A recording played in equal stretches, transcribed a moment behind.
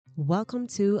Welcome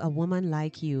to A Woman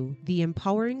Like You, the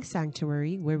empowering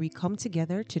sanctuary where we come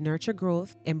together to nurture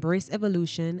growth, embrace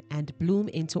evolution, and bloom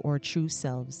into our true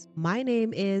selves. My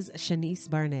name is Shanice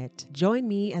Barnett. Join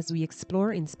me as we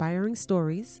explore inspiring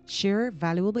stories, share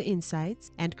valuable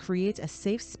insights, and create a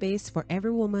safe space for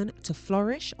every woman to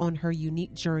flourish on her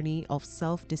unique journey of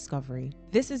self discovery.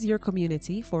 This is your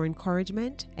community for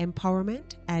encouragement,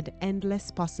 empowerment, and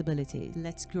endless possibilities.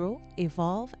 Let's grow,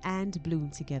 evolve, and bloom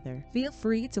together. Feel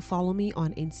free to follow me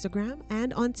on Instagram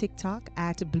and on TikTok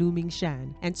at Blooming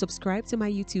Shan and subscribe to my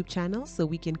YouTube channel so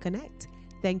we can connect.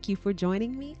 Thank you for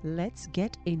joining me. Let's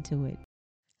get into it.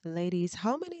 Ladies,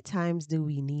 how many times do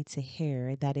we need to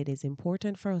hear that it is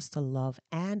important for us to love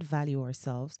and value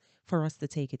ourselves for us to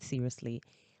take it seriously?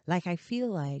 I feel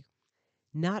like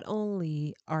not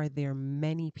only are there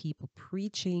many people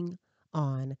preaching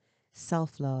on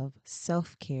self love,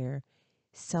 self care,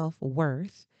 self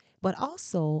worth, but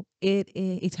also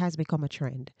it has become a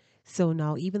trend. So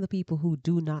now, even the people who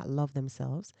do not love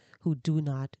themselves, who do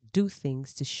not do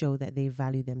things to show that they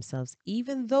value themselves,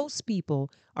 even those people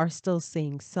are still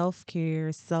saying self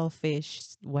care, selfish,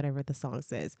 whatever the song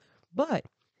says. But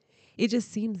it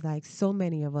just seems like so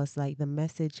many of us, like the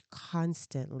message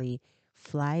constantly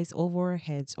flies over our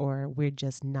heads or we're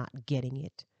just not getting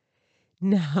it.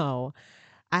 Now,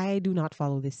 I do not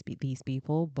follow these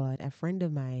people, but a friend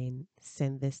of mine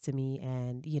sent this to me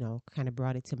and, kind of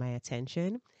brought it to my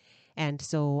attention. And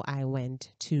so I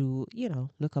went to,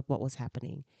 look up what was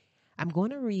happening. I'm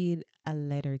going to read a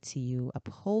letter to you, a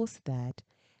post that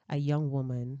a young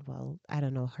woman, well, I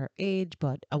don't know her age,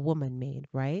 but a woman made,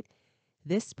 right?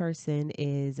 This person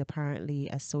is apparently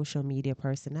a social media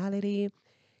personality.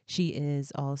 She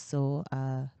is also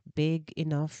a big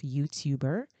enough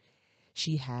YouTuber.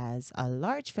 She has a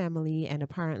large family, and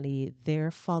apparently,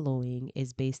 their following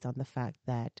is based on the fact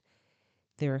that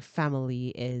their family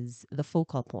is the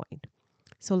focal point.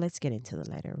 So let's get into the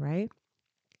letter, right?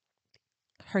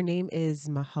 Her name is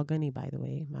Mahogany, by the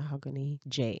way, Mahogany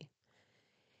J.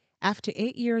 After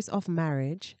 8 years of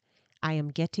marriage, I am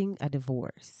getting a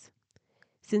divorce.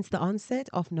 Since the onset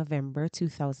of November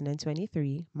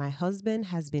 2023, my husband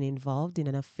has been involved in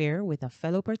an affair with a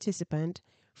fellow participant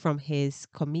from his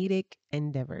comedic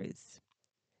endeavors.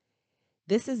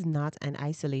 This is not an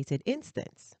isolated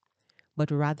instance,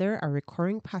 but rather a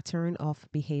recurring pattern of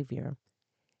behavior.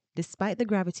 Despite the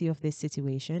gravity of this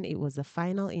situation, it was the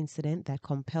final incident that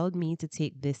compelled me to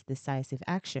take this decisive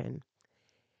action.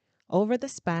 Over the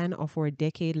span of our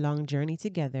decade long journey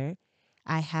together,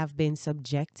 I have been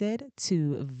subjected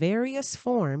to various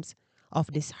forms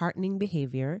of disheartening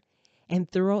behavior, and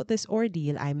throughout this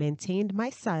ordeal, I maintained my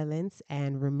silence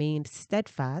and remained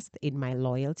steadfast in my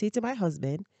loyalty to my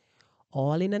husband,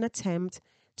 all in an attempt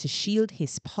to shield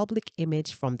his public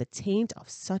image from the taint of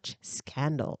such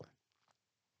scandal.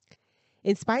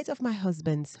 In spite of my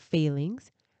husband's failings,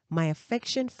 my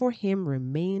affection for him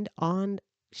remained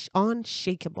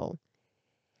unshakable.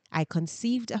 I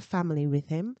conceived a family with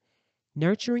him,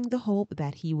 nurturing the hope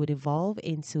that he would evolve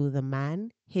into the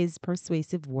man his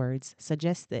persuasive words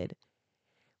suggested.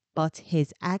 But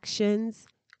his actions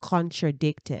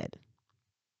contradicted.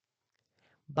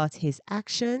 But his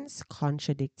actions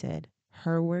contradicted.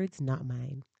 Her words, not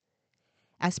mine.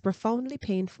 As profoundly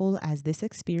painful as this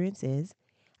experience is,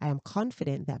 I am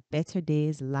confident that better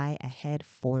days lie ahead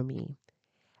for me.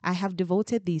 I have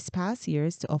devoted these past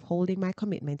years to upholding my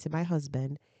commitment to my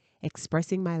husband,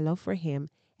 expressing my love for him,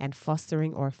 and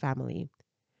fostering our family.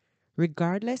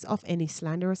 Regardless of any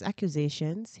slanderous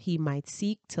accusations he might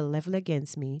seek to level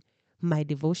against me, my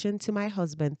devotion to my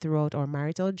husband throughout our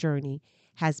marital journey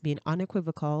has been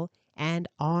unequivocal and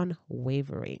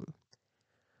unwavering.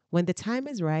 When the time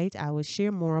is right, I will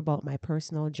share more about my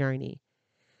personal journey.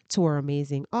 To our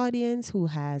amazing audience who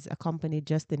has accompanied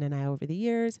Justin and I over the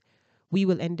years, we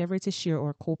will endeavor to share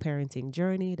our co-parenting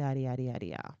journey, yada yada yada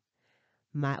yada.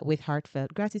 With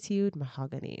heartfelt gratitude,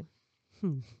 Mahogany.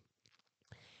 Hmm.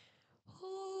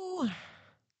 Ooh.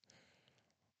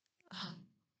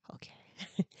 Okay.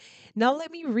 Now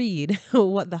let me read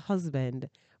what the husband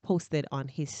posted on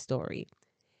his story.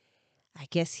 I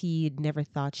guess he never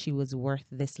thought she was worth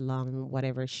this long,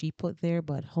 whatever she put there,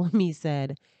 but homie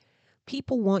said,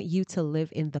 people want you to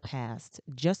live in the past.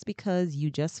 Just because you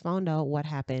just found out what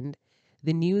happened,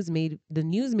 the news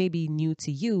may be new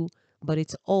to you, but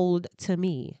it's old to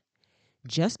me.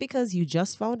 Just because you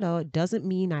just found out doesn't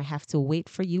mean I have to wait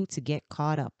for you to get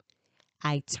caught up.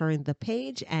 I turned the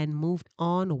page and moved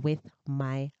on with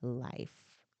my life.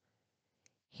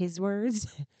 His words,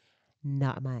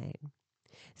 not mine.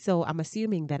 So I'm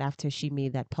assuming that after she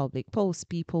made that public post,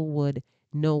 people would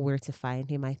know where to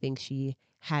find him. I think she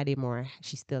had him or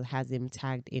she still has him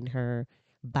tagged in her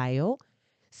bio.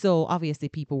 So obviously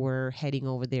people were heading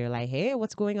over there like, hey,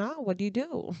 what's going on? What do you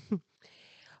do?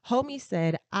 Homie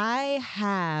said, I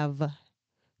have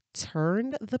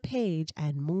turned the page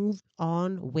and moved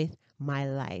on with my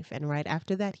life. And right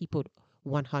after that, he put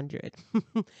 100.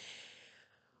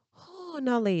 Oh,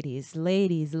 now, ladies, where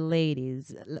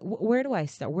do I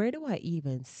start? Where do I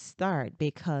even start?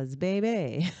 Because,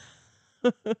 baby,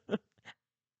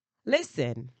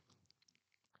 listen,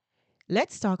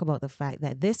 let's talk about the fact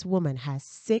that this woman has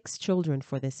 6 children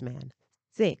for this man.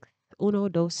 Six. Uno,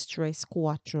 dos, tres,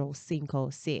 cuatro, cinco,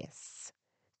 seis.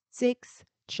 6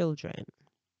 children.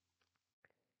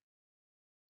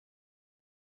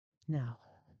 Now,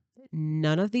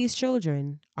 none of these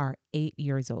children are 8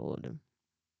 years old.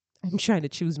 I'm trying to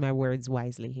choose my words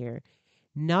wisely here.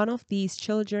 None of these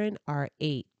children are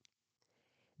 8.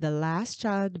 The last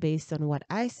child, based on what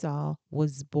I saw,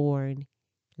 was born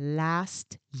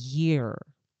last year.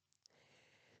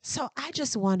 So I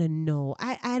just want to know.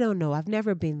 I don't know. I've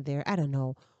never been there. I don't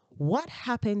know. What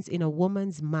happens in a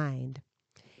woman's mind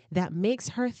that makes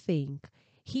her think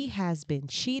he has been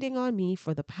cheating on me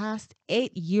for the past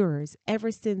 8 years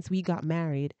ever since we got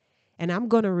married, and I'm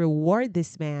going to reward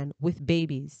this man with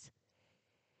babies?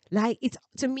 Like, it's,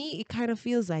 to me, it kind of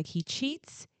feels like he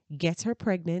cheats, gets her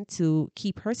pregnant to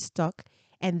keep her stuck,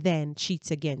 and then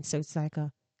cheats again. So it's like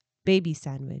a baby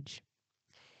sandwich.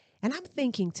 And I'm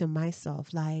thinking to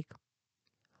myself, like,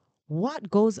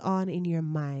 what goes on in your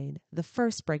mind? The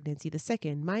first pregnancy, the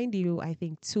second, mind you, I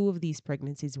think 2 of these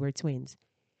pregnancies were twins.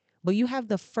 But you have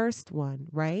the first one,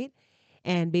 right?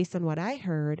 And based on what I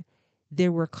heard,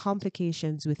 there were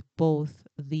complications with both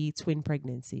the twin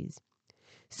pregnancies.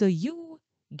 So you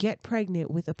get pregnant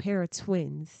with a pair of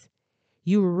twins.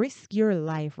 You risk your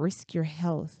life, risk your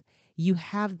health. You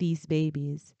have these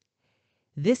babies.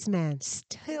 This man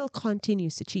still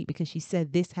continues to cheat because she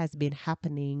said this has been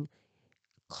happening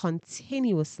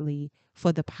continuously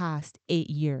for the past 8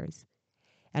 years.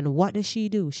 And what does she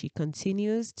do? She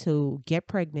continues to get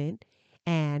pregnant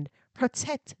and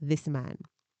protect this man.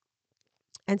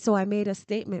 And so I made a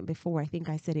statement before, I think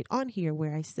I said it on here,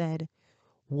 where I said,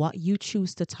 what you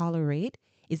choose to tolerate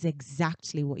is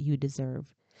exactly what you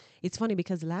deserve. It's funny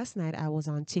because last night I was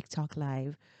on TikTok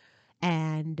live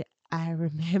and I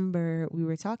remember we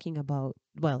were talking about,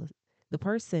 well, the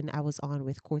person I was on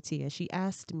with, Cortia, she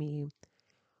asked me,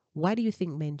 why do you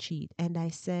think men cheat? And I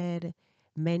said,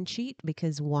 men cheat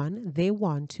because one, they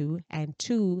want to, and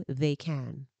two, they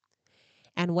can.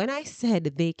 And when I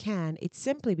said they can, it's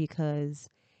simply because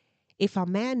if a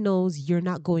man knows you're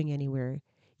not going anywhere,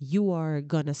 you are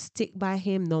going to stick by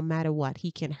him no matter what.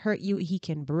 He can hurt you, he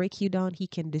can break you down, he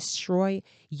can destroy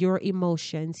your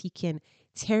emotions, he can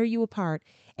tear you apart,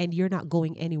 and you're not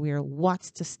going anywhere.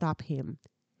 What's to stop him?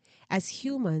 As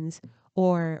humans,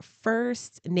 our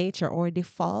first nature or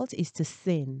default is to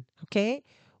sin. Okay,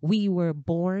 we were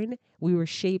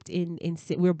shaped in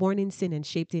sin. We were born in sin and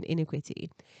shaped in iniquity.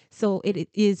 So it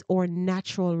is our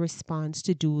natural response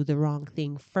to do the wrong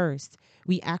thing first.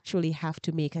 We actually have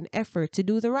to make an effort to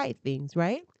do the right things,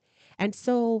 right? And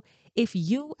so if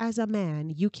you as a man,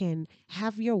 you can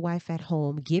have your wife at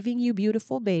home giving you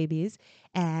beautiful babies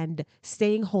and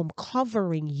staying home,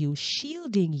 covering you,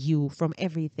 shielding you from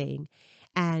everything,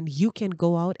 and you can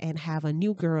go out and have a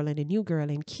new girl and a new girl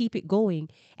and keep it going,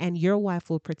 and your wife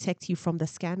will protect you from the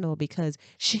scandal because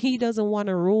she doesn't want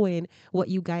to ruin what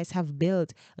you guys have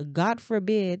built. God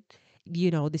forbid,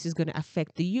 this is going to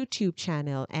affect the YouTube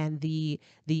channel and the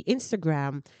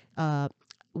Instagram,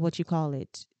 what you call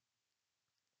it,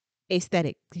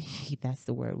 aesthetic. That's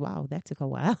the word. Wow, that took a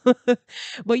while.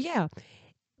 But yeah,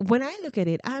 when I look at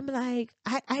it, I'm like,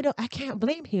 I can't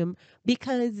blame him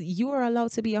because you are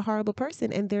allowed to be a horrible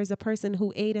person, and there's a person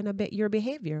who aid and abet your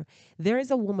behavior. There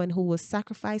is a woman who will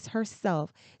sacrifice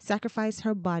herself, sacrifice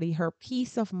her body, her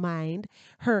peace of mind,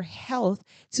 her health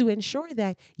to ensure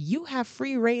that you have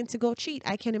free reign to go cheat.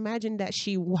 I can imagine that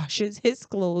she washes his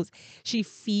clothes, she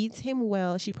feeds him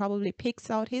well, she probably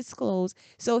picks out his clothes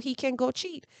so he can go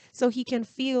cheat, so he can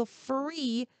feel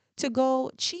free to go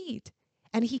cheat.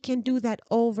 And he can do that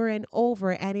over and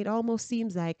over. And it almost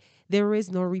seems like there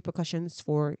is no repercussions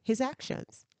for his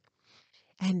actions.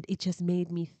 And it just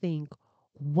made me think,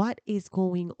 what is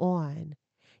going on?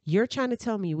 You're trying to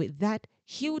tell me with that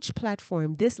huge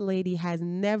platform, this lady has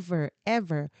never,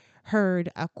 ever heard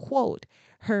a quote,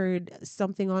 heard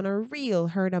something on a reel,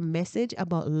 heard a message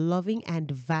about loving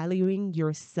and valuing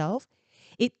yourself.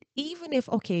 It, even if,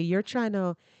 okay, you're trying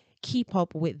to keep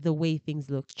up with the way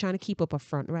things look, trying to keep up a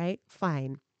front, right?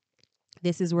 Fine,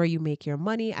 this is where you make your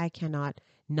money. I cannot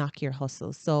knock your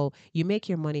hustle. So you make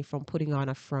your money from putting on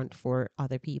a front for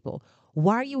other people.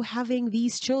 Why are you having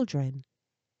these children?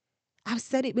 I've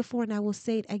said it before and I will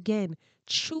say it again.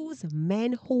 Choose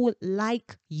men who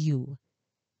like you.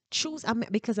 Choose a man,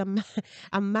 because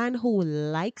a man who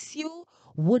likes you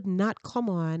would not come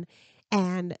on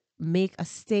and make a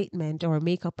statement or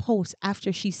make a post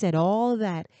after she said all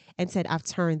that and said, I've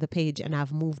turned the page and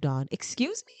I've moved on.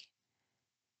 Excuse me?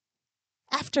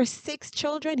 After six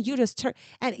children, you just turn,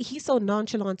 and he's so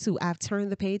nonchalant too. I've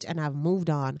turned the page and I've moved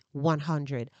on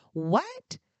 100.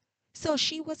 What? So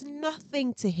she was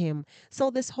nothing to him.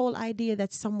 So this whole idea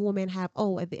that some women have,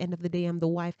 oh, at the end of the day, I'm the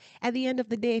wife. At the end of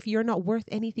the day, if you're not worth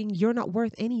anything, you're not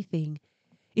worth anything.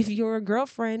 If you're a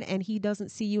girlfriend and he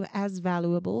doesn't see you as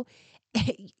valuable,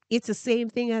 it's the same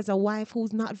thing as a wife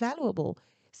who's not valuable.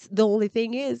 The only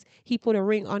thing is, he put a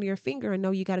ring on your finger and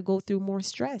now you got to go through more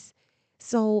stress.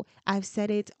 So I've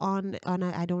said it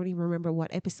I don't even remember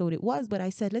what episode it was, but I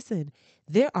said, listen,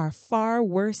 there are far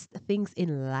worse things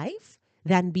in life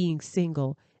than being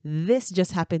single. This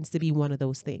just happens to be one of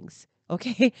those things.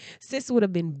 Okay. Sis would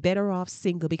have been better off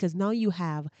single because now you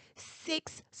have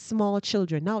six small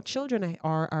children. Now, children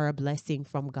are a blessing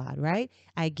from God, right?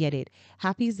 I get it.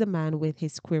 Happy is the man with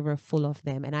his quiver full of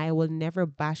them. And I will never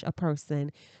bash a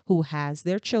person who has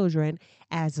their children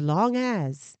as long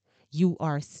as you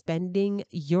are spending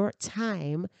your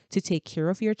time to take care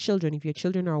of your children. If your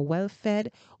children are well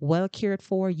fed, well cared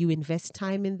for, you invest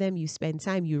time in them, you spend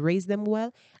time, you raise them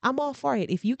well, I'm all for it.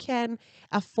 If you can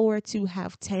afford to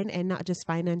have 10 and not just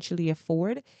financially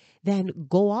afford, then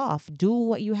go off, do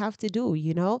what you have to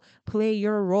do, play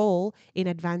your role in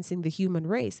advancing the human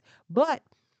race. But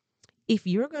if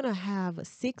you're going to have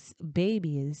six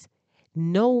babies,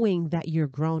 knowing that your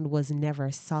ground was never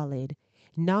solid,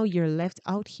 now you're left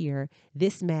out here.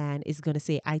 This man is going to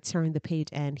say, I turned the page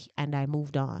and I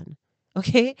moved on.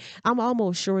 Okay, I'm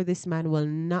almost sure this man will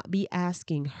not be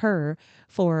asking her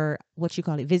for what you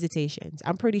call it, visitations.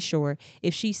 I'm pretty sure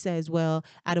if she says, well,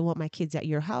 I don't want my kids at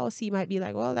your house, he might be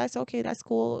like, well, that's okay, that's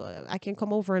cool. I can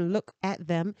come over and look at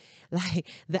them. Like,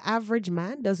 the average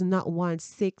man does not want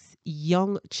six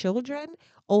young children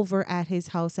over at his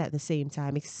house at the same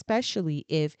time, especially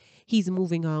if he's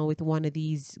moving on with one of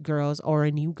these girls or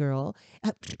a new girl.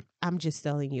 I'm just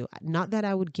telling you, not that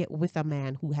I would get with a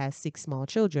man who has six small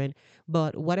children,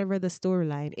 but whatever the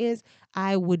storyline is,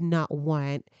 I would not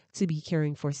want to be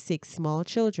caring for six small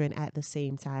children at the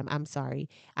same time. I'm sorry.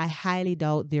 I highly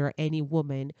doubt there are any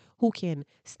woman who can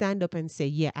stand up and say,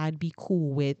 yeah, I'd be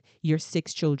cool with your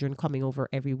six children coming over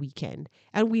every weekend.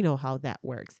 And we know how that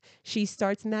works. She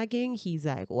starts nagging. He's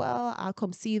like, well, I'll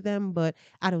come see them, but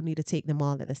I don't need to take them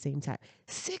all at the same time.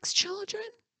 Six children?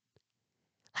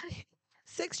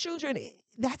 Six children,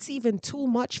 that's even too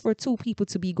much for two people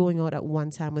to be going out at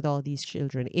one time with all these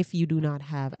children if you do not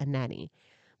have a nanny.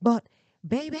 But,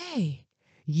 baby,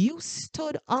 you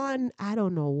stood on, I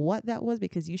don't know what that was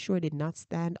because you sure did not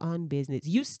stand on business.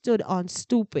 You stood on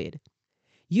stupid.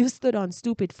 You stood on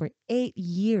stupid for 8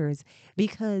 years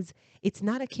because it's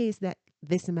not a case that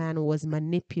this man was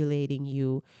manipulating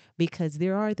you, because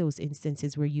there are those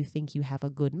instances where you think you have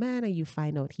a good man and you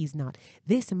find out he's not.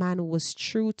 This man was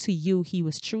true to you. He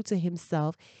was true to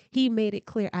himself. He made it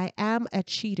clear, I am a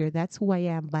cheater. That's who I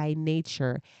am by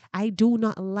nature. I do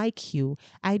not like you.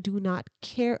 I do not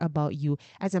care about you.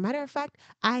 As a matter of fact,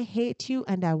 I hate you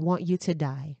and I want you to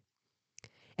die.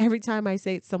 Every time I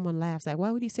say it, someone laughs. Like, why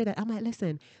would you say that? I'm like,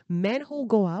 listen, men who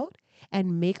go out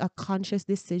and make a conscious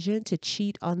decision to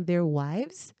cheat on their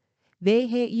wives, they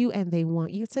hate you and they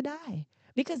want you to die.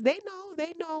 Because they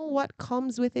know what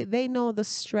comes with it. They know the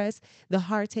stress, the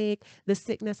heartache, the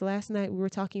sickness. Last night we were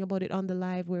talking about it on the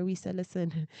live where we said,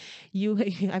 listen, you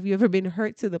have you ever been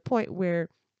hurt to the point where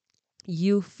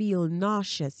you feel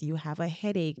nauseous, you have a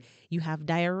headache, you have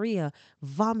diarrhea,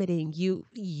 vomiting, you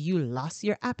lost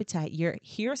your appetite, your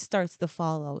hair starts to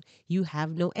fall out, you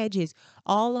have no edges,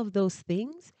 all of those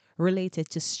things related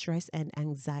to stress and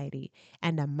anxiety.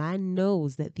 And a man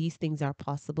knows that these things are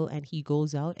possible and he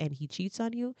goes out and he cheats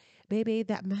on you, baby,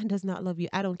 that man does not love you.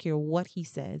 I don't care what he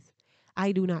says.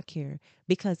 I do not care,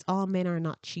 because all men are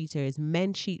not cheaters.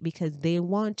 Men cheat because they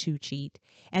want to cheat.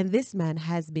 And this man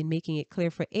has been making it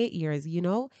clear for 8 years,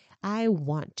 I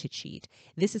want to cheat.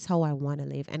 This is how I want to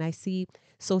live. And I see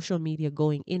social media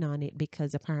going in on it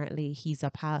because apparently he's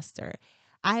a pastor.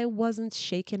 I wasn't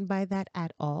shaken by that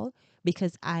at all,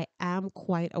 because I am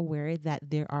quite aware that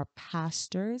there are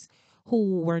pastors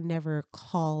who were never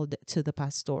called to the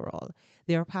pastoral.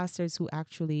 There are pastors who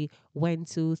actually went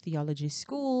to theology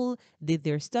school, did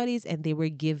their studies, and they were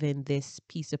given this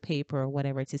piece of paper or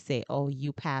whatever to say, oh,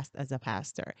 you passed as a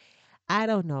pastor. I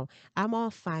don't know. I'm all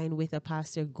fine with a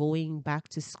pastor going back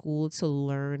to school to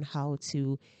learn how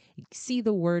to see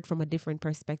the word from a different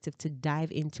perspective, to dive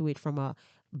into it from a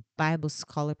Bible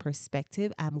scholar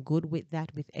perspective. I'm good with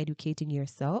that, with educating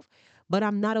yourself. But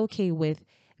I'm not okay with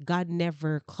God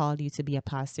never called you to be a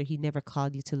pastor. He never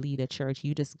called you to lead a church.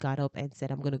 You just got up and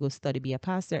said, I'm going to go study, be a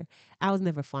pastor. I was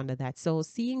never fond of that. So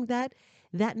seeing that,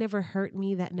 that never hurt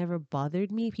me. That never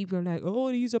bothered me. People are like, oh,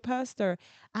 he's a pastor.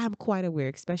 I'm quite aware,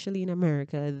 especially in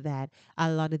America, that a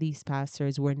lot of these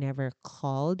pastors were never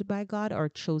called by God or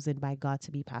chosen by God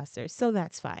to be pastors. So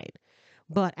that's fine.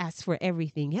 But as for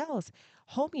everything else,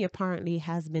 Homie apparently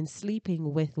has been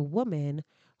sleeping with a woman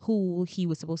who he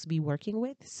was supposed to be working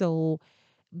with. So,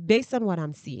 based on what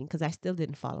I'm seeing, because I still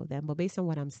didn't follow them, but based on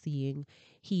what I'm seeing,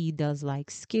 he does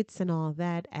like skits and all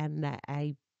that. And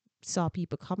I saw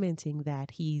people commenting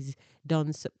that he's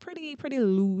done some pretty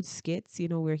lewd skits,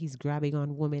 where he's grabbing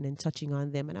on women and touching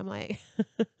on them. And I'm like,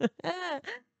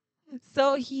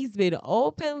 so he's been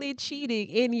openly cheating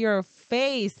in your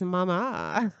face,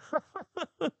 mama.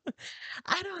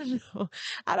 I don't know.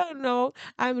 I don't know.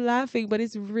 I'm laughing, but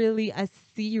it's really a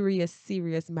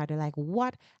serious matter. Like,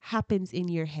 what happens in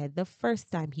your head the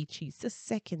first time he cheats, the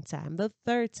second time, the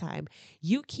third time?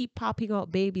 You keep popping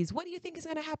out babies. What do you think is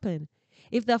going to happen?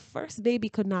 If the first baby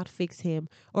could not fix him,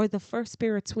 or the first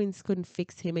pair of twins couldn't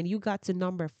fix him, and you got to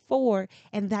number four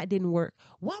and that didn't work,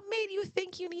 what made you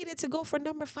think you needed to go for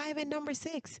number five and number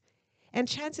six? And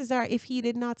chances are, if he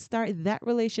did not start that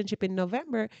relationship in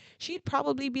November, she'd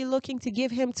probably be looking to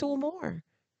give him two more.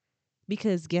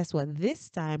 Because guess what? This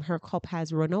time her cup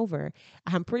has run over.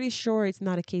 I'm pretty sure it's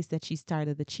not a case that she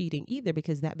started the cheating either,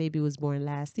 because that baby was born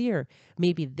last year.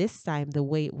 Maybe this time the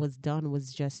way it was done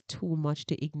was just too much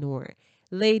to ignore.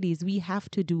 Ladies, we have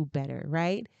to do better,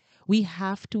 right? We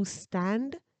have to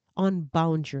stand on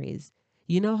boundaries.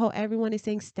 You know how everyone is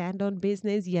saying stand on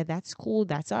business? Yeah, that's cool.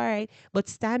 That's all right. But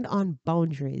stand on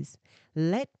boundaries.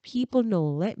 Let people know,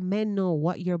 let men know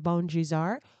what your boundaries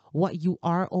are, what you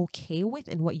are okay with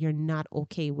and what you're not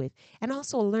okay with, and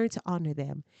also learn to honor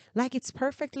them. Like, it's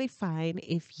perfectly fine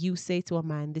if you say to a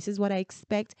man, this is what I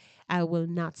expect, I will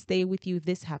not stay with you,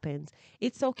 this happens.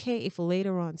 It's okay if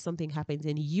later on something happens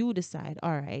and you decide,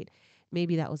 all right,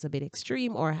 maybe that was a bit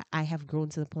extreme, or I have grown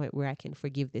to the point where I can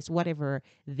forgive this, whatever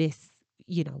this,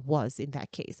 was in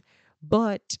that case.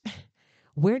 But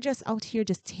we're just out here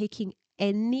just taking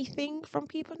anything from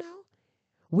people now.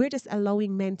 We're just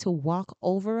allowing men to walk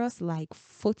over us like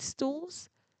footstools,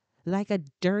 like a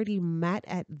dirty mat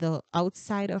at the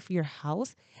outside of your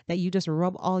house that you just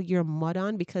rub all your mud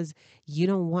on because you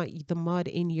don't want the mud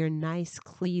in your nice,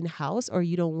 clean house, or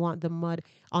you don't want the mud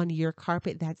on your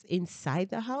carpet that's inside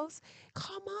the house.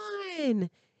 Come on.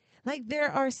 Like,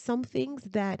 there are some things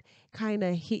that kind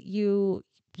of hit you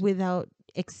without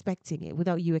expecting it,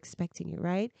 without you expecting it,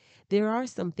 right? There are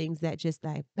some things that just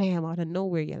like, bam, out of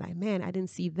nowhere, you're like, man, I didn't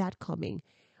see that coming.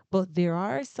 But there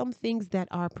are some things that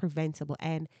are preventable.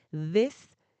 And this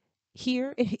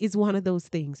here is one of those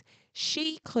things.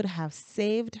 She could have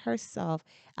saved herself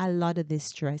a lot of this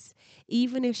stress,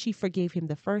 even if she forgave him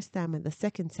the first time and the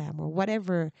second time, or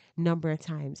whatever number of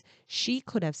times. She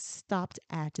could have stopped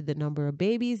at the number of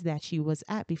babies that she was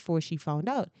at before she found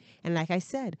out. And like I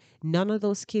said, none of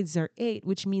those kids are 8,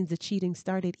 which means the cheating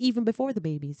started even before the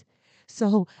babies.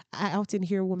 So I often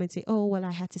hear women say, oh, well,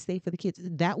 I had to stay for the kids.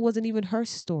 That wasn't even her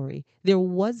story. There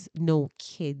was no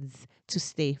kids to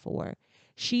stay for.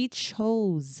 She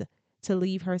chose to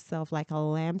leave herself like a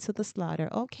lamb to the slaughter.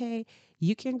 Okay,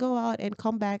 you can go out and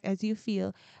come back as you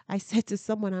feel. I said to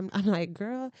someone, I'm like,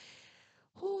 girl,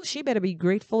 who she better be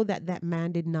grateful that that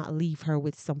man did not leave her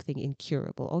with something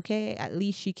incurable. Okay, at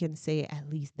least she can say, at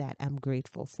least that I'm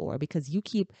grateful for, because you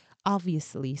keep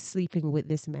obviously sleeping with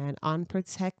this man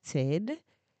unprotected.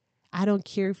 I don't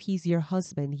care if he's your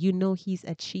husband. You know he's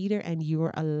a cheater and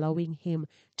you're allowing him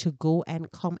to go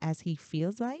and come as he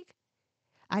feels like.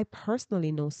 I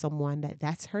personally know someone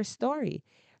that's her story.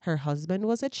 Her husband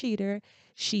was a cheater.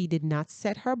 She did not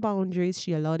set her boundaries.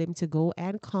 She allowed him to go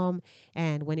and come.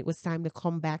 And when it was time to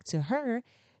come back to her,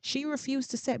 she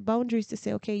refused to set boundaries to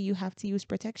say, okay, you have to use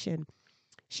protection.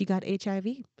 She got HIV.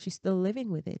 She's still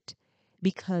living with it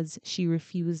because she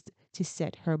refused to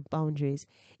set her boundaries.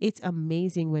 It's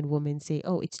amazing when women say,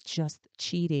 oh, it's just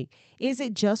cheating. Is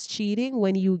it just cheating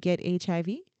when you get HIV?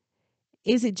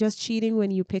 Is it just cheating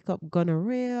when you pick up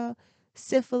gonorrhea,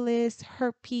 syphilis,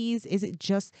 herpes? Is it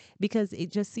just because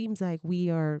it just seems like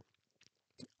we are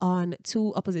on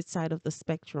two opposite sides of the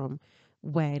spectrum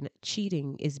when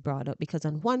cheating is brought up? Because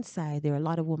on one side, there are a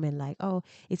lot of women like, oh,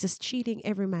 it's just cheating.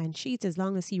 Every man cheats as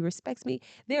long as he respects me.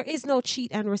 There is no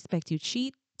cheat and respect. You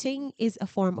cheat cheating is a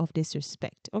form of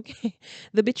disrespect. Okay.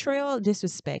 The betrayal,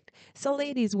 disrespect. So,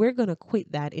 ladies, we're going to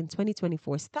quit that in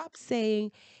 2024. Stop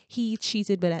saying he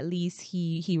cheated, but at least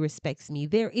he respects me.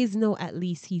 There is no at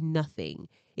least he nothing.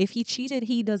 If he cheated,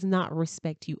 he does not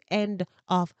respect you. End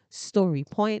of story.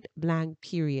 Point blank,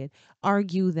 period.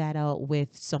 Argue that out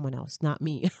with someone else, not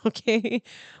me. Okay.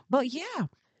 But yeah,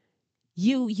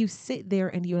 you sit there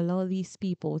and you allow these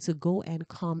people to go and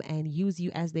come and use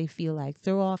you as they feel like,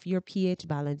 throw off your pH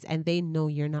balance, and they know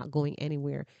you're not going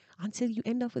anywhere until you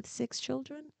end up with 6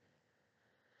 children.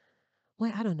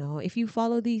 Well, I don't know. If you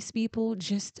follow these people,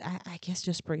 just I guess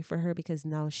just pray for her, because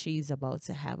now she's about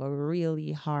to have a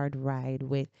really hard ride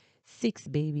with 6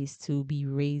 babies to be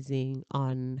raising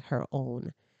on her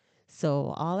own.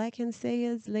 So all I can say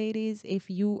is, ladies, if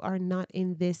you are not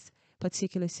in this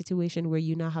particular situation where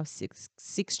you now have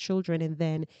six children and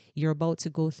then you're about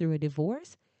to go through a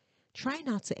divorce, try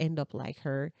not to end up like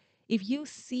her. If you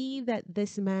see that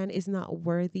this man is not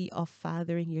worthy of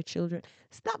fathering your children,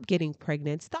 stop getting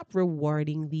pregnant. Stop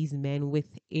rewarding these men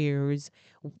with heirs,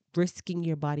 risking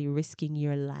your body, risking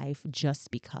your life just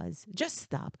because. Just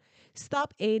stop.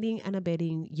 Stop aiding and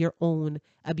abetting your own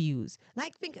abuse.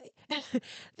 Like, think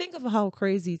of how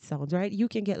crazy it sounds, right? You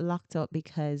can get locked up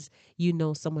because you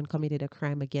know someone committed a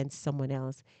crime against someone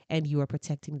else and you are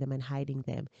protecting them and hiding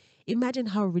them. Imagine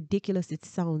how ridiculous it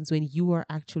sounds when you are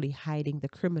actually hiding the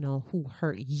criminal who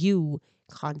hurt you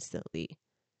constantly.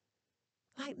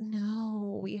 Like,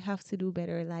 no, we have to do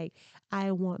better. Like,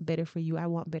 I want better for you. I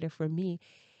want better for me.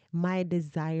 My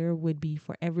desire would be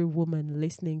for every woman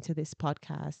listening to this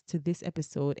podcast, to this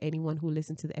episode, anyone who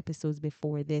listened to the episodes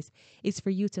before this, is for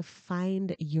you to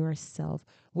find yourself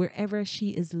wherever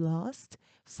she is lost.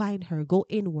 Find her, go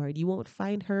inward. You won't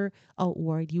find her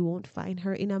outward. You won't find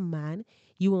her in a man.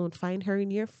 You won't find her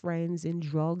in your friends, in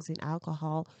drugs, in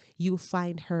alcohol. You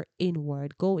find her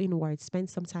inward. Go inward. Spend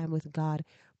some time with God.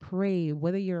 Pray,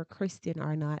 whether you're a Christian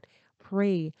or not.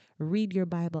 Pray, read your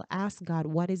Bible, ask God,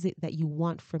 what is it that you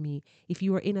want from me? If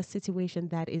you are in a situation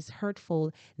that is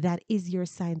hurtful, that is your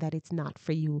sign that it's not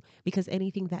for you, because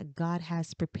anything that God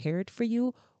has prepared for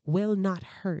you will not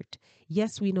hurt.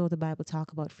 Yes, we know the Bible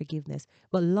talk about forgiveness,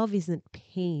 but love isn't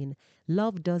pain.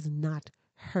 Love does not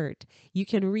hurt. You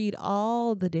can read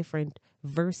all the different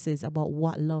verses about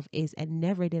what love is, and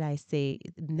never did I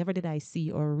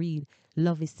see or read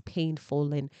love is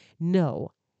painful. And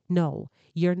no, no,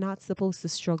 you're not supposed to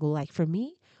struggle. Like for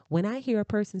me, when I hear a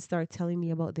person start telling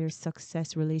me about their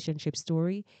success relationship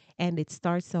story, and it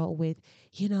starts out with,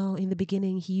 in the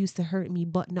beginning he used to hurt me,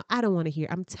 but no, I don't want to hear.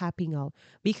 I'm tapping out,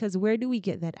 because where do we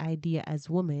get that idea as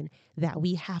women that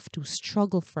we have to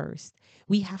struggle first?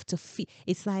 We have to feel.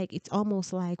 It's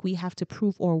almost like we have to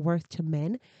prove our worth to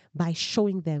men by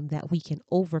showing them that we can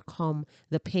overcome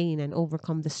the pain and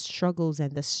overcome the struggles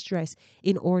and the stress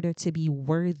in order to be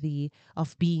worthy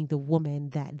of being the woman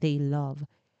that they love.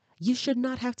 You should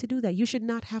not have to do that. You should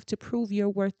not have to prove your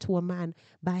worth to a man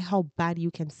by how bad you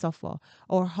can suffer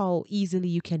or how easily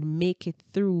you can make it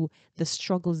through the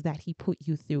struggles that he put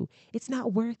you through. It's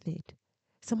not worth it.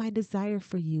 So, my desire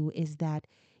for you is that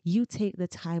you take the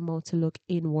time out to look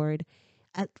inward.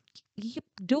 At,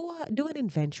 do an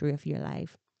inventory of your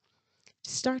life.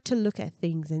 Start to look at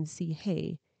things and see,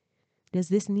 hey, does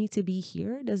this need to be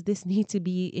here? Does this need to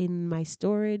be in my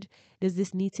storage? Does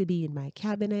this need to be in my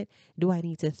cabinet? Do I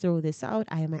need to throw this out?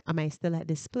 Am I still at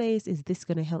this place? Is this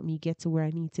going to help me get to where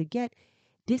I need to get?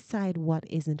 Decide what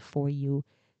isn't for you.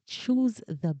 Choose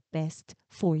the best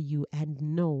for you, and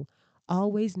know,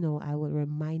 always know, I will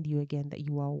remind you again that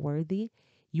you are worthy.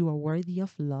 You are worthy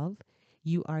of love.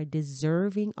 You are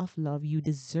deserving of love. You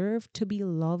deserve to be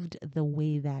loved the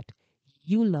way that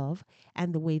you love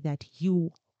and the way that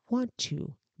you want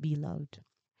to be loved.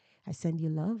 I send you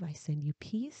love. I send you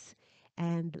peace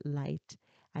and light.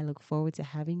 I look forward to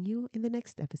having you in the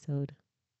next episode.